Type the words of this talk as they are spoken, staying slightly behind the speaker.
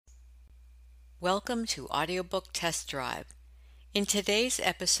Welcome to Audiobook Test Drive. In today's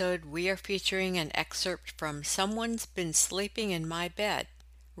episode, we are featuring an excerpt from Someone's Been Sleeping in My Bed,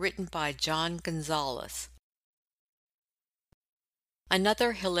 written by John Gonzalez.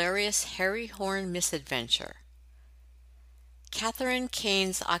 Another hilarious Harry Horn misadventure. Catherine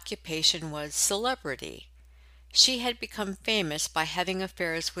Kane's occupation was celebrity. She had become famous by having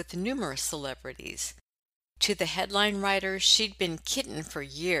affairs with numerous celebrities. To the headline writers, she'd been kitten for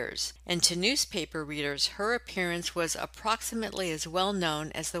years, and to newspaper readers, her appearance was approximately as well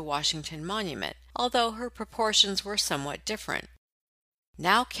known as the Washington Monument, although her proportions were somewhat different.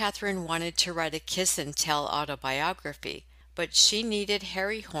 Now Catherine wanted to write a kiss-and-tell autobiography, but she needed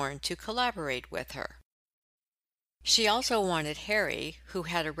Harry Horn to collaborate with her. She also wanted Harry, who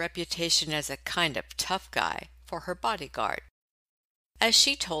had a reputation as a kind of tough guy, for her bodyguard. As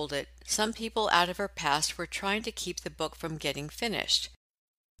she told it, some people out of her past were trying to keep the book from getting finished.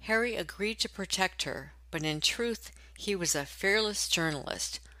 Harry agreed to protect her, but in truth he was a fearless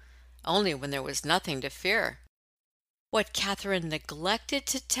journalist, only when there was nothing to fear. What Catherine neglected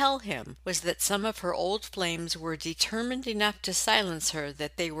to tell him was that some of her old flames were determined enough to silence her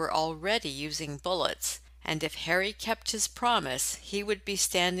that they were already using bullets, and if Harry kept his promise, he would be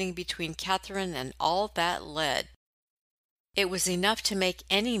standing between Catherine and all that lead. It was enough to make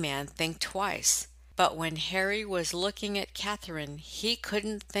any man think twice, but when Harry was looking at Catherine, he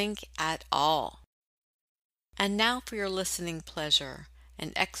couldn't think at all. And now for your listening pleasure,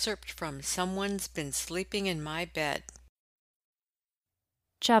 an excerpt from Someone's Been Sleeping in My Bed.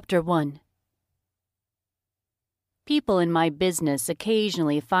 Chapter 1. People in my business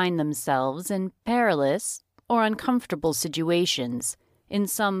occasionally find themselves in perilous or uncomfortable situations in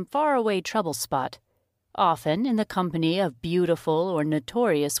some faraway trouble spot, often in the company of beautiful or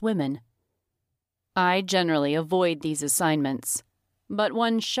notorious women. I generally avoid these assignments, but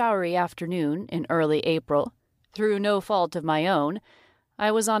one showery afternoon in early April, through no fault of my own,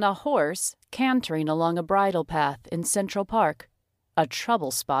 I was on a horse cantering along a bridle path in Central Park, a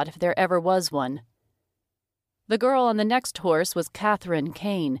trouble spot if there ever was one. The girl on the next horse was Catherine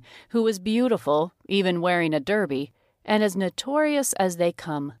Kane, who was beautiful, even wearing a derby, and as notorious as they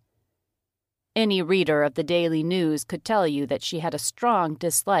come. Any reader of the Daily News could tell you that she had a strong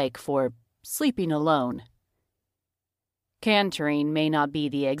dislike for sleeping alone. Cantering may not be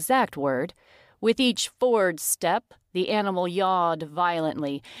the exact word. With each forward step, the animal yawed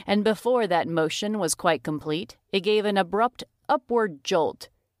violently, and before that motion was quite complete, it gave an abrupt upward jolt,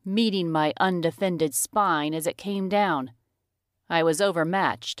 meeting my undefended spine as it came down. I was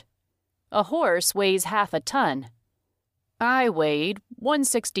overmatched. A horse weighs half a ton. I weighed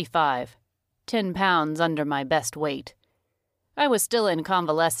 165. 10 pounds under my best weight. I was still in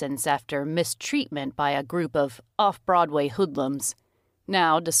convalescence after mistreatment by a group of off-Broadway hoodlums,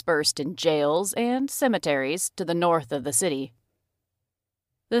 now dispersed in jails and cemeteries to the north of the city.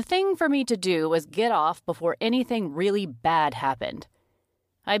 The thing for me to do was get off before anything really bad happened.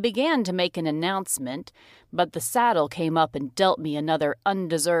 I began to make an announcement, but the saddle came up and dealt me another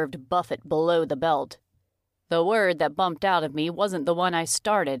undeserved buffet below the belt. The word that bumped out of me wasn't the one I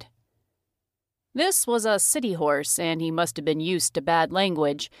started. This was a city horse, and he must have been used to bad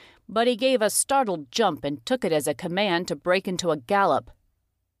language, but he gave a startled jump and took it as a command to break into a gallop.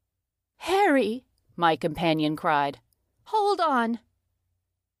 "Harry!" my companion cried. "Hold on!"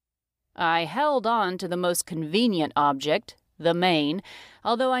 I held on to the most convenient object, the mane,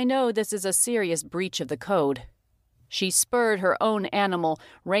 although I know this is a serious breach of the code. She spurred her own animal,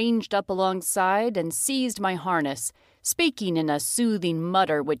 ranged up alongside, and seized my harness, speaking in a soothing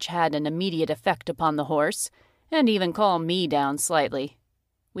mutter which had an immediate effect upon the horse, and even calmed me down slightly.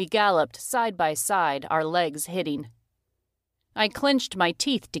 We galloped side by side, our legs hitting. I clenched my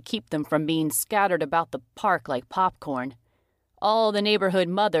teeth to keep them from being scattered about the park like popcorn. All the neighborhood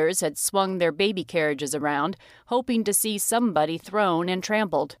mothers had swung their baby carriages around, hoping to see somebody thrown and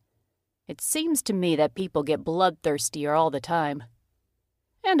trampled. It seems to me that people get bloodthirstier all the time.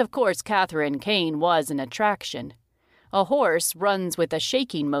 And of course Catherine Kane was an attraction. A horse runs with a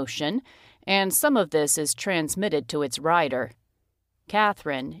shaking motion, and some of this is transmitted to its rider.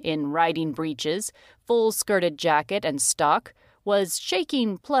 Catherine, in riding breeches, full-skirted jacket, and stock, was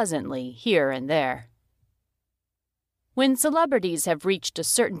shaking pleasantly here and there. When celebrities have reached a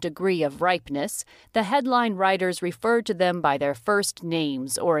certain degree of ripeness, the headline writers refer to them by their first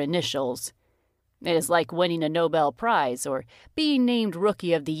names or initials. It is like winning a Nobel Prize or being named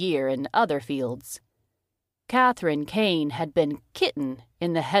Rookie of the Year in other fields. Catherine Kane had been kitten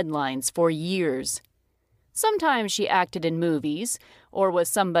in the headlines for years. Sometimes she acted in movies, or was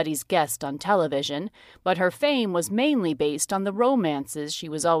somebody's guest on television, but her fame was mainly based on the romances she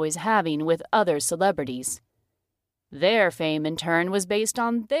was always having with other celebrities. Their fame, in turn, was based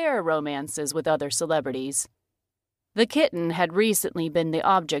on their romances with other celebrities. The kitten had recently been the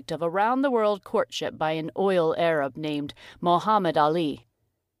object of a round-the-world courtship by an oil Arab named Muhammad Ali.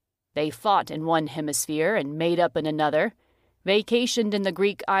 They fought in one hemisphere and made up in another, vacationed in the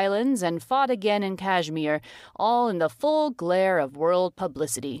Greek islands, and fought again in Kashmir, all in the full glare of world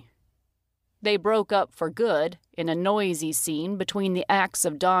publicity. They broke up for good in a noisy scene between the acts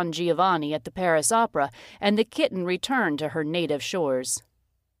of Don Giovanni at the Paris Opera, and the kitten returned to her native shores.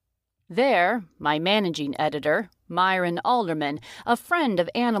 There, my managing editor, Myron Alderman, a friend of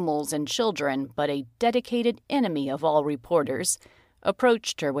animals and children, but a dedicated enemy of all reporters,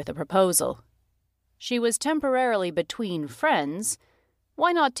 approached her with a proposal. She was temporarily between friends.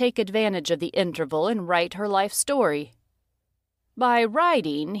 Why not take advantage of the interval and write her life story? By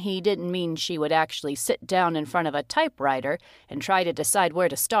writing, he didn't mean she would actually sit down in front of a typewriter and try to decide where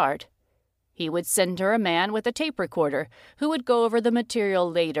to start. He would send her a man with a tape recorder who would go over the material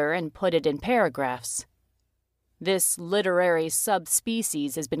later and put it in paragraphs. This literary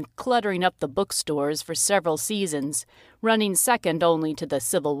subspecies has been cluttering up the bookstores for several seasons, running second only to the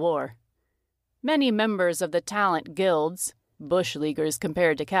Civil War. Many members of the talent guilds, bush leaguers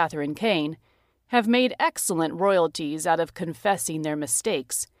compared to Catherine Kane, have made excellent royalties out of confessing their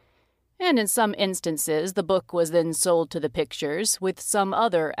mistakes, and in some instances the book was then sold to the pictures with some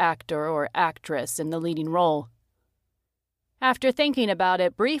other actor or actress in the leading role. After thinking about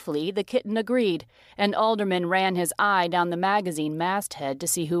it briefly, the kitten agreed, and Alderman ran his eye down the magazine masthead to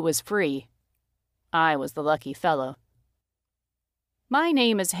see who was free. I was the lucky fellow. My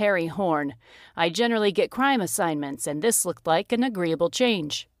name is Harry Horn. I generally get crime assignments, and this looked like an agreeable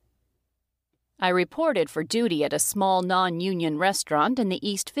change. I reported for duty at a small non-union restaurant in the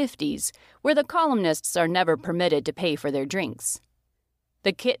East 50s, where the columnists are never permitted to pay for their drinks.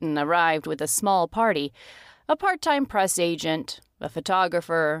 The kitten arrived with a small party, a part-time press agent, a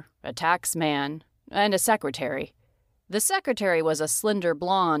photographer, a taxman, and a secretary. The secretary was a slender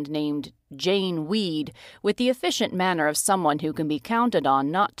blonde named Jane Weed, with the efficient manner of someone who can be counted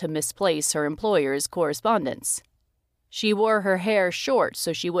on not to misplace her employer's correspondence. She wore her hair short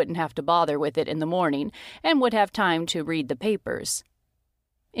so she wouldn't have to bother with it in the morning and would have time to read the papers.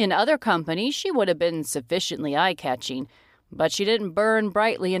 In other company, she would have been sufficiently eye-catching, but she didn't burn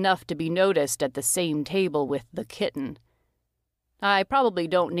brightly enough to be noticed at the same table with the kitten. I probably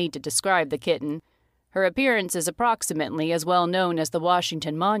don't need to describe the kitten. Her appearance is approximately as well known as the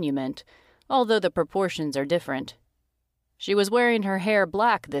Washington Monument, although the proportions are different. She was wearing her hair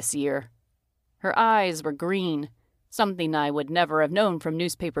black this year. Her eyes were green, something I would never have known from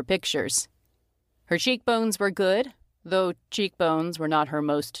newspaper pictures. Her cheekbones were good, though cheekbones were not her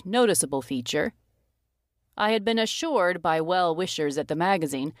most noticeable feature. I had been assured by well-wishers at the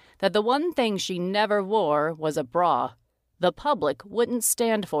magazine that the one thing she never wore was a bra. The public wouldn't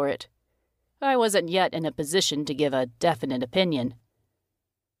stand for it. I wasn't yet in a position to give a definite opinion.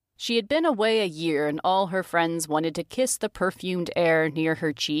 She had been away a year, and all her friends wanted to kiss the perfumed air near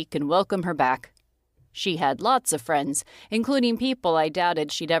her cheek and welcome her back. She had lots of friends, including people I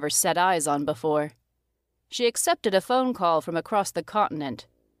doubted she'd ever set eyes on before. She accepted a phone call from across the continent.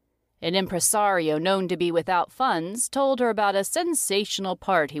 An impresario known to be without funds told her about a sensational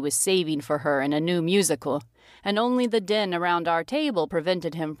part he was saving for her in a new musical, and only the din around our table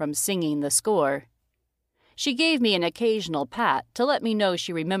prevented him from singing the score. She gave me an occasional pat to let me know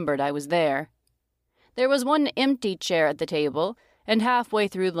she remembered I was there. There was one empty chair at the table, and halfway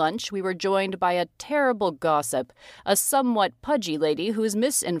through lunch we were joined by a terrible gossip, a somewhat pudgy lady whose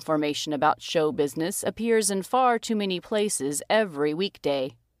misinformation about show business appears in far too many places every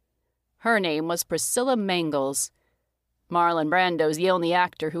weekday. Her name was Priscilla Mangles. Marlon Brando's the only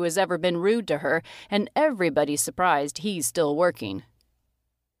actor who has ever been rude to her, and everybody's surprised he's still working.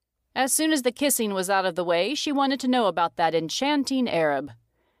 As soon as the kissing was out of the way, she wanted to know about that enchanting Arab.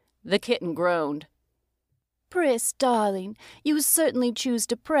 The kitten groaned. "Pris, darling, you certainly choose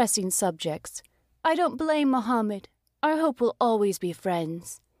depressing subjects. I don't blame Mohammed. I hope we'll always be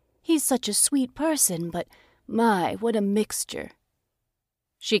friends. He's such a sweet person, but my, what a mixture."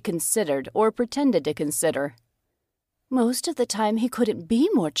 She considered, or pretended to consider. "Most of the time he couldn't be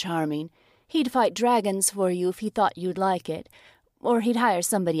more charming. He'd fight dragons for you if he thought you'd like it, or he'd hire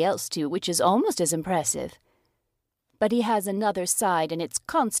somebody else to, which is almost as impressive. But he has another side, and it's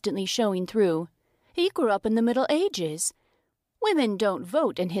constantly showing through. He grew up in the Middle Ages. Women don't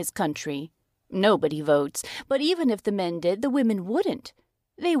vote in his country. Nobody votes, but even if the men did, the women wouldn't.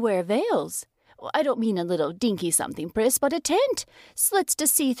 They wear veils, I don't mean a little dinky something, Pris, but a tent, slits to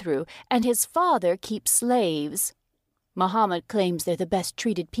see through, and his father keeps slaves. Muhammad claims they're the best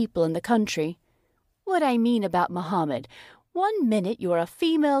treated people in the country. What I mean about Muhammad, one minute you're a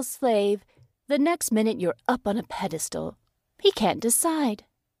female slave, the next minute you're up on a pedestal. He can't decide.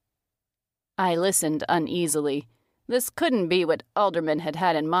 I listened uneasily. This couldn't be what Alderman had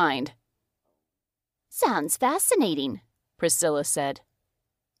had in mind. Sounds fascinating, Priscilla said.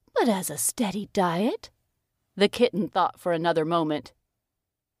 But as a steady diet? The kitten thought for another moment.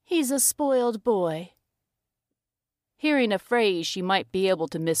 He's a spoiled boy. Hearing a phrase she might be able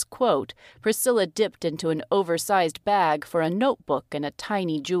to misquote, Priscilla dipped into an oversized bag for a notebook and a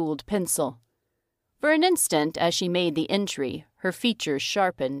tiny jeweled pencil. For an instant, as she made the entry, her features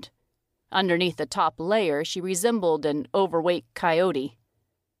sharpened. Underneath the top layer, she resembled an overweight coyote.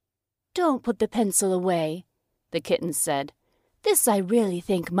 Don't put the pencil away, the kitten said. This I really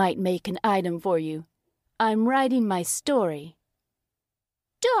think might make an item for you. I'm writing my story.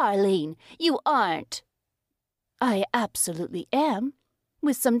 Darling, you aren't. I absolutely am,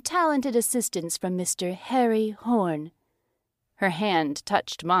 with some talented assistance from Mr. Harry Horn. Her hand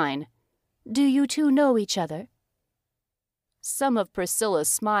touched mine. Do you two know each other? Some of Priscilla's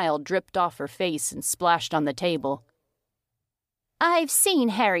smile dripped off her face and splashed on the table. I've seen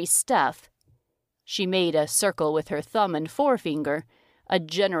Harry's stuff. She made a circle with her thumb and forefinger, a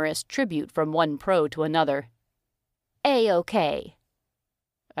generous tribute from one pro to another. A-OK.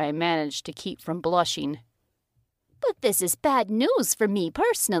 I managed to keep from blushing. But this is bad news for me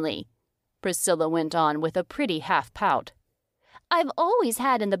personally, Priscilla went on with a pretty half-pout. I've always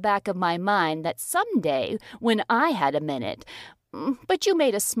had in the back of my mind that someday, when I had a minute, but you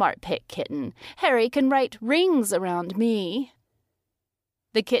made a smart pick, kitten. Harry can write rings around me.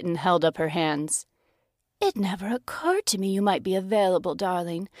 The kitten held up her hands. It never occurred to me you might be available,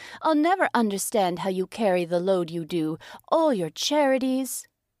 darling. I'll never understand how you carry the load you do, all your charities.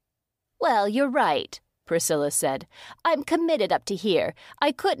 Well, you're right, Priscilla said. I'm committed up to here.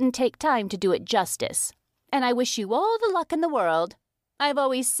 I couldn't take time to do it justice. And I wish you all the luck in the world. I've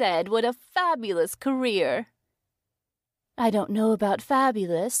always said what a fabulous career. I don't know about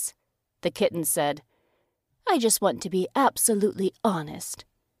fabulous, the kitten said. I just want to be absolutely honest.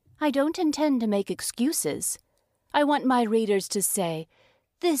 I don't intend to make excuses. I want my readers to say,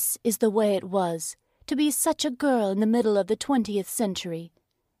 this is the way it was, to be such a girl in the middle of the 20th century.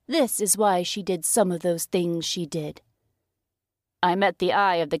 This is why she did some of those things she did. I met the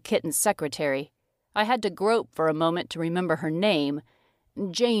eye of the kitten's secretary. I had to grope for a moment to remember her name,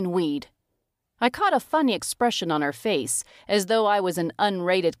 Jane Weed. I caught a funny expression on her face, as though I was an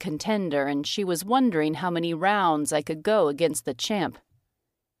unrated contender and she was wondering how many rounds I could go against the champ.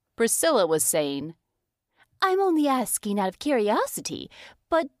 Priscilla was saying, I'm only asking out of curiosity,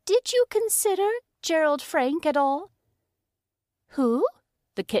 but did you consider Gerald Frank at all? Who?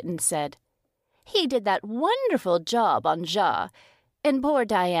 The kitten said. He did that wonderful job on Ja, and poor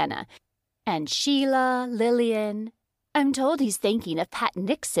Diana. And Sheila, Lillian. I'm told he's thinking of Pat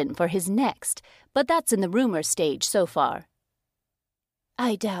Nixon for his next, but that's in the rumor stage so far.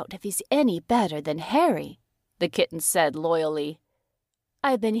 I doubt if he's any better than Harry, the kitten said loyally.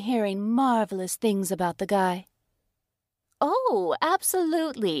 I've been hearing marvelous things about the guy. Oh,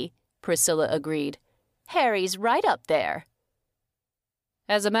 absolutely, Priscilla agreed. Harry's right up there.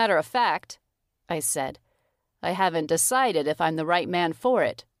 As a matter of fact, I said, I haven't decided if I'm the right man for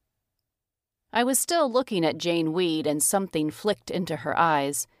it. I was still looking at Jane Weed and something flicked into her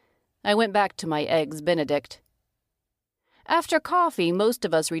eyes. I went back to my eggs Benedict. After coffee, most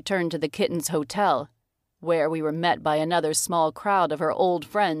of us returned to the kitten's hotel, where we were met by another small crowd of her old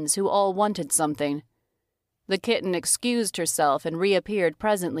friends who all wanted something. The kitten excused herself and reappeared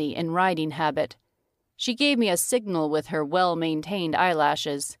presently in riding habit. She gave me a signal with her well-maintained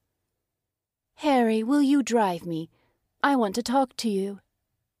eyelashes. Harry, will you drive me? I want to talk to you.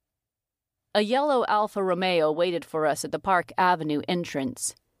 A yellow Alfa Romeo waited for us at the Park Avenue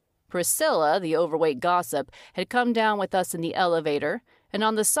entrance. Priscilla, the overweight gossip, had come down with us in the elevator, and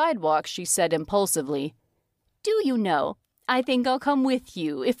on the sidewalk she said impulsively, Do you know, I think I'll come with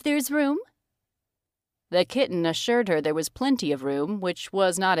you if there's room? The kitten assured her there was plenty of room, which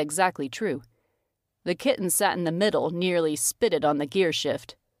was not exactly true. The kitten sat in the middle, nearly spitted on the gear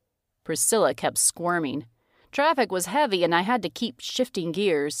shift. Priscilla kept squirming. Traffic was heavy and I had to keep shifting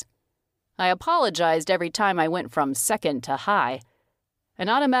gears. I apologized every time I went from second to high. An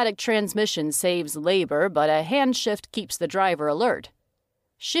automatic transmission saves labor, but a hand shift keeps the driver alert.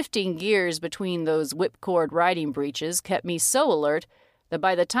 Shifting gears between those whipcord riding breeches kept me so alert that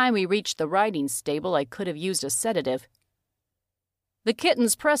by the time we reached the riding stable I could have used a sedative. The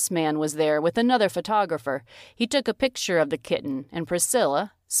kitten's pressman was there with another photographer. He took a picture of the kitten and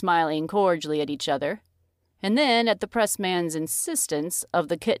Priscilla, smiling cordially at each other, and then, at the pressman's insistence, of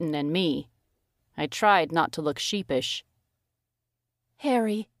the kitten and me. I tried not to look sheepish.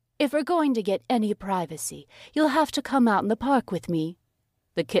 "Harry, if we're going to get any privacy, you'll have to come out in the park with me,"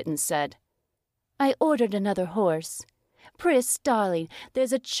 the kitten said. "I ordered another horse. Pris, darling,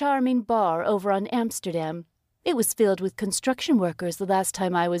 there's a charming bar over on Amsterdam. It was filled with construction workers the last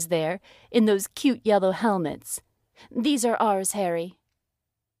time I was there, in those cute yellow helmets. These are ours, Harry."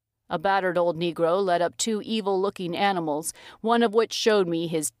 A battered old Negro led up two evil-looking animals, one of which showed me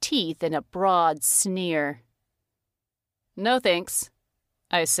his teeth in a broad sneer. "No thanks,"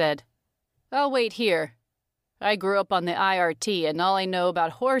 I said. "I'll wait here. I grew up on the IRT, and all I know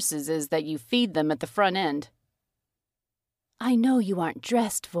about horses is that you feed them at the front end." "I know you aren't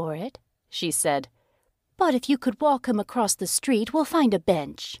dressed for it," she said, "but if you could walk him across the street, we'll find a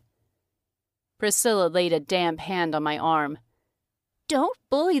bench." Priscilla laid a damp hand on my arm. "Don't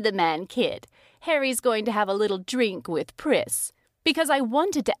bully the man, kid. Harry's going to have a little drink with Pris. Because I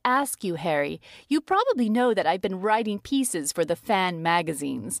wanted to ask you, Harry, you probably know that I've been writing pieces for the fan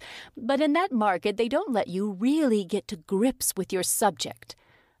magazines, but in that market they don't let you really get to grips with your subject.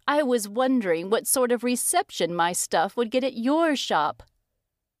 I was wondering what sort of reception my stuff would get at your shop."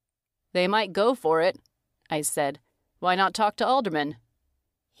 "They might go for it," I said. "Why not talk to Alderman?"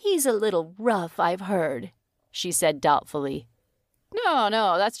 "He's a little rough, I've heard," she said doubtfully.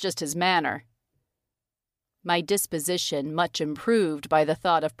 No, that's just his manner." My disposition much improved by the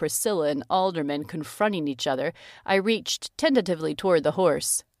thought of Priscilla and Alderman confronting each other, I reached tentatively toward the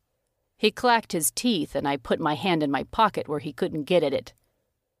horse. He clacked his teeth, and I put my hand in my pocket where he couldn't get at it.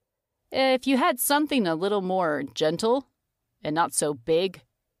 "If you had something a little more gentle, and not so big."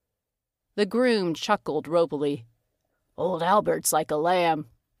 The groom chuckled ropily. "Old Albert's like a lamb,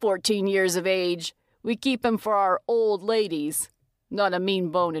 14 years of age. We keep him for our old ladies. Not a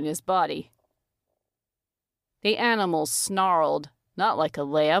mean bone in his body." The animal snarled, not like a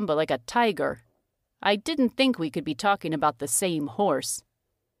lamb, but like a tiger. I didn't think we could be talking about the same horse.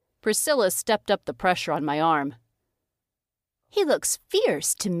 Priscilla stepped up the pressure on my arm. "He looks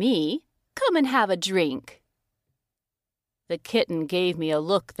fierce to me. Come and have a drink." The kitten gave me a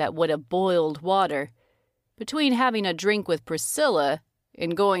look that would have boiled water. Between having a drink with Priscilla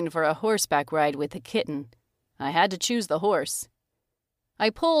and going for a horseback ride with the kitten, I had to choose the horse. I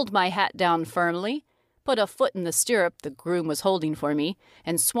pulled my hat down firmly, put a foot in the stirrup the groom was holding for me,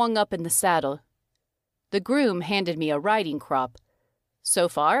 and swung up in the saddle. The groom handed me a riding crop. So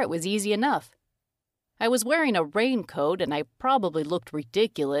far, it was easy enough. I was wearing a raincoat, and I probably looked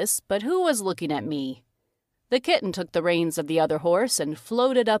ridiculous, but who was looking at me? The kitten took the reins of the other horse and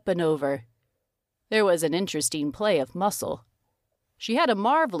floated up and over. There was an interesting play of muscle. She had a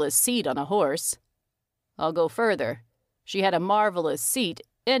marvelous seat on a horse. I'll go further. She had a marvelous seat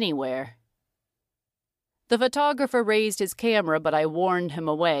anywhere. The photographer raised his camera, but I warned him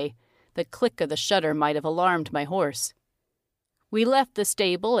away. The click of the shutter might have alarmed my horse. We left the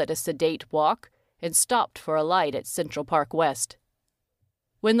stable at a sedate walk and stopped for a light at Central Park West.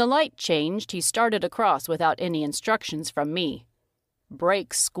 When the light changed, he started across without any instructions from me.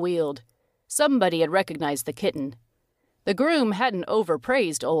 Brakes squealed. Somebody had recognized the kitten. The groom hadn't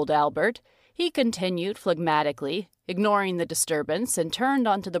overpraised old Albert. He continued phlegmatically, ignoring the disturbance, and turned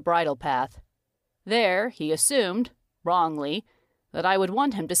onto the bridle path. There, he assumed, wrongly, that I would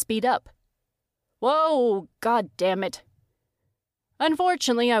want him to speed up. Whoa, God damn it!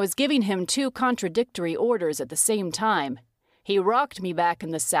 Unfortunately, I was giving him two contradictory orders at the same time. He rocked me back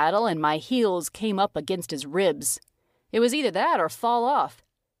in the saddle, and my heels came up against his ribs. It was either that or fall off.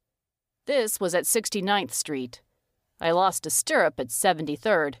 This was at 69th Street. I lost a stirrup at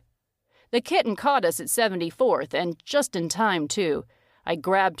 73rd. The kitten caught us at 74th, and just in time, too. I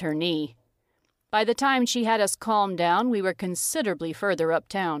grabbed her knee. By the time she had us calmed down, we were considerably further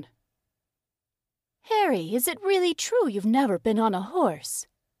uptown. "Harry, is it really true you've never been on a horse?"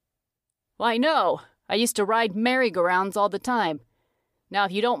 "Why, no. I used to ride merry-go-rounds all the time. Now,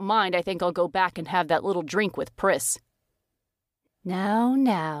 if you don't mind, I think I'll go back and have that little drink with Pris."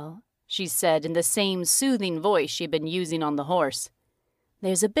 Now, she said in the same soothing voice she'd been using on the horse.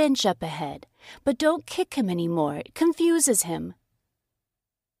 "There's a bench up ahead, but don't kick him any more. It confuses him."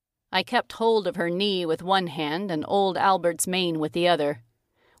 I kept hold of her knee with one hand and old Albert's mane with the other.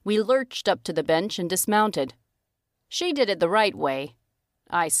 We lurched up to the bench and dismounted. She did it the right way.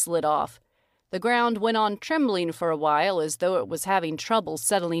 I slid off. The ground went on trembling for a while as though it was having trouble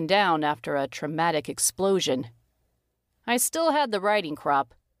settling down after a traumatic explosion. I still had the riding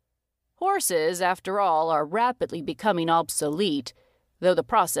crop. Horses, after all, are rapidly becoming obsolete, though the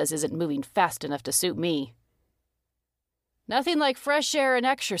process isn't moving fast enough to suit me. Nothing like fresh air and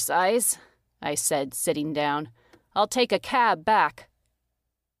exercise, I said, sitting down. I'll take a cab back.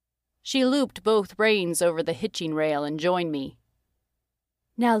 She looped both reins over the hitching rail and joined me.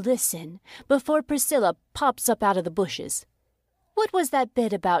 Now listen, before Priscilla pops up out of the bushes. What was that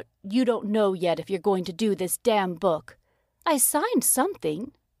bit about you don't know yet if you're going to do this damn book? I signed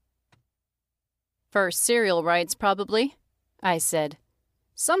something. For serial rights, probably, I said.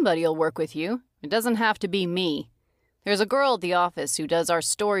 Somebody'll work with you. It doesn't have to be me. There's a girl at the office who does our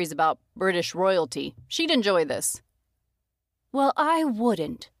stories about British royalty. She'd enjoy this. Well, I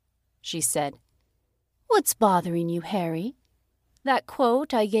wouldn't, she said. What's bothering you, Harry? That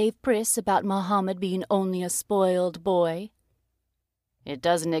quote I gave Pris about Muhammad being only a spoiled boy? It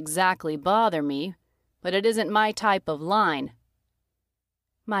doesn't exactly bother me, but it isn't my type of line.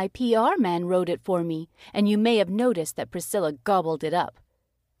 My PR man wrote it for me, and you may have noticed that Priscilla gobbled it up.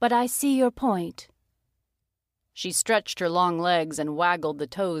 But I see your point. She stretched her long legs and waggled the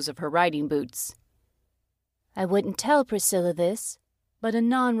toes of her riding boots. I wouldn't tell Priscilla this, but a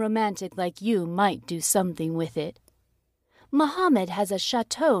non-romantic like you might do something with it. Muhammad has a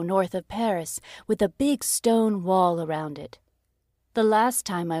chateau north of Paris with a big stone wall around it. The last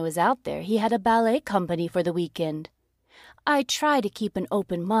time I was out there, he had a ballet company for the weekend. I try to keep an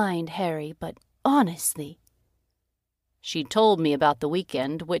open mind, Harry, but honestly... She told me about the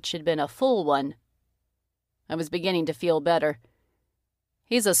weekend, which had been a full one. I was beginning to feel better.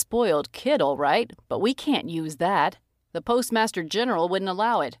 He's a spoiled kid, all right, but we can't use that. The Postmaster General wouldn't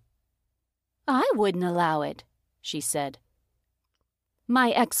allow it. I wouldn't allow it, she said.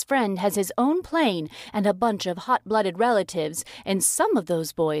 My ex-friend has his own plane and a bunch of hot-blooded relatives, and some of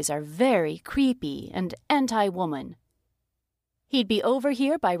those boys are very creepy and anti-woman. He'd be over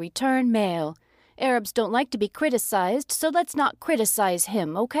here by return mail. Arabs don't like to be criticized, so let's not criticize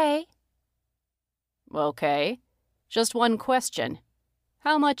him, okay? Okay. Just one question.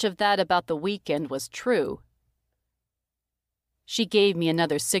 How much of that about the weekend was true? She gave me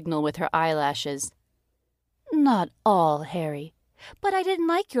another signal with her eyelashes. Not all, Harry. But I didn't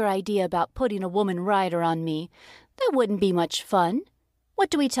like your idea about putting a woman rider on me. That wouldn't be much fun. What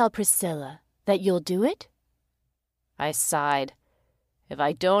do we tell Priscilla? That you'll do it? I sighed. If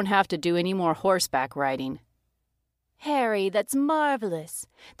I don't have to do any more horseback riding. Harry, that's marvelous.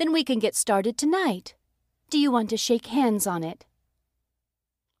 Then we can get started tonight. Do you want to shake hands on it?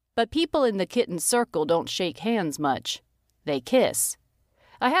 But people in the kitten circle don't shake hands much. They kiss.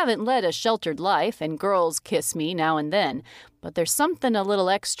 I haven't led a sheltered life, and girls kiss me now and then, but there's something a little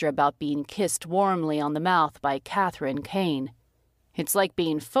extra about being kissed warmly on the mouth by Catherine Kane. It's like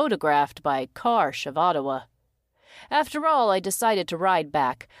being photographed by Karsh of Ottawa. After all, I decided to ride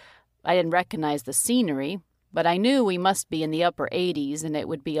back. I didn't recognize the scenery, but I knew we must be in the upper 80s, and it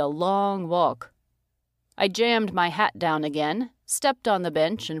would be a long walk. I jammed my hat down again, stepped on the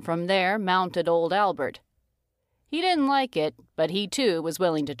bench, and from there mounted old Albert. He didn't like it, but he too was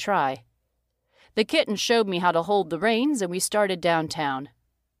willing to try. The kitten showed me how to hold the reins, and we started downtown.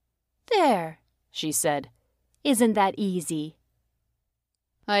 There, she said. Isn't that easy?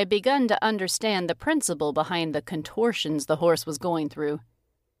 I had begun to understand the principle behind the contortions the horse was going through.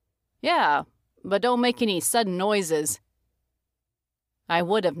 Yeah, but don't make any sudden noises. I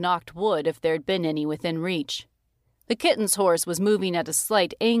would have knocked wood if there'd been any within reach. The kitten's horse was moving at a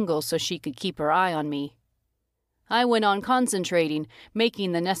slight angle so she could keep her eye on me. I went on concentrating,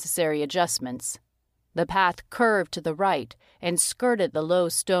 making the necessary adjustments. The path curved to the right and skirted the low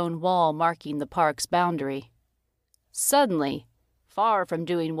stone wall marking the park's boundary. Suddenly, far from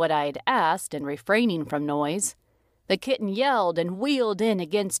doing what I had asked and refraining from noise, the kitten yelled and wheeled in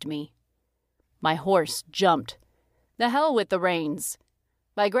against me. My horse jumped. The hell with the reins.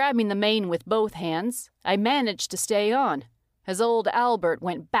 By grabbing the mane with both hands, I managed to stay on, as old Albert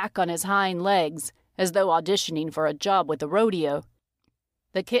went back on his hind legs, as though auditioning for a job with the rodeo.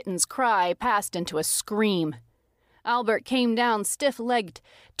 The kitten's cry passed into a scream. Albert came down stiff-legged,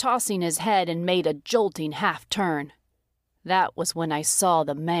 tossing his head, and made a jolting half-turn. That was when I saw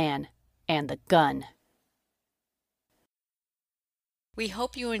the man and the gun. We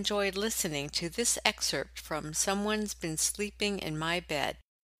hope you enjoyed listening to this excerpt from Someone's Been Sleeping in My Bed.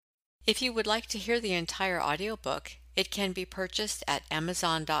 If you would like to hear the entire audiobook, it can be purchased at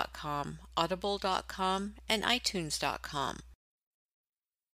Amazon.com, Audible.com, and iTunes.com.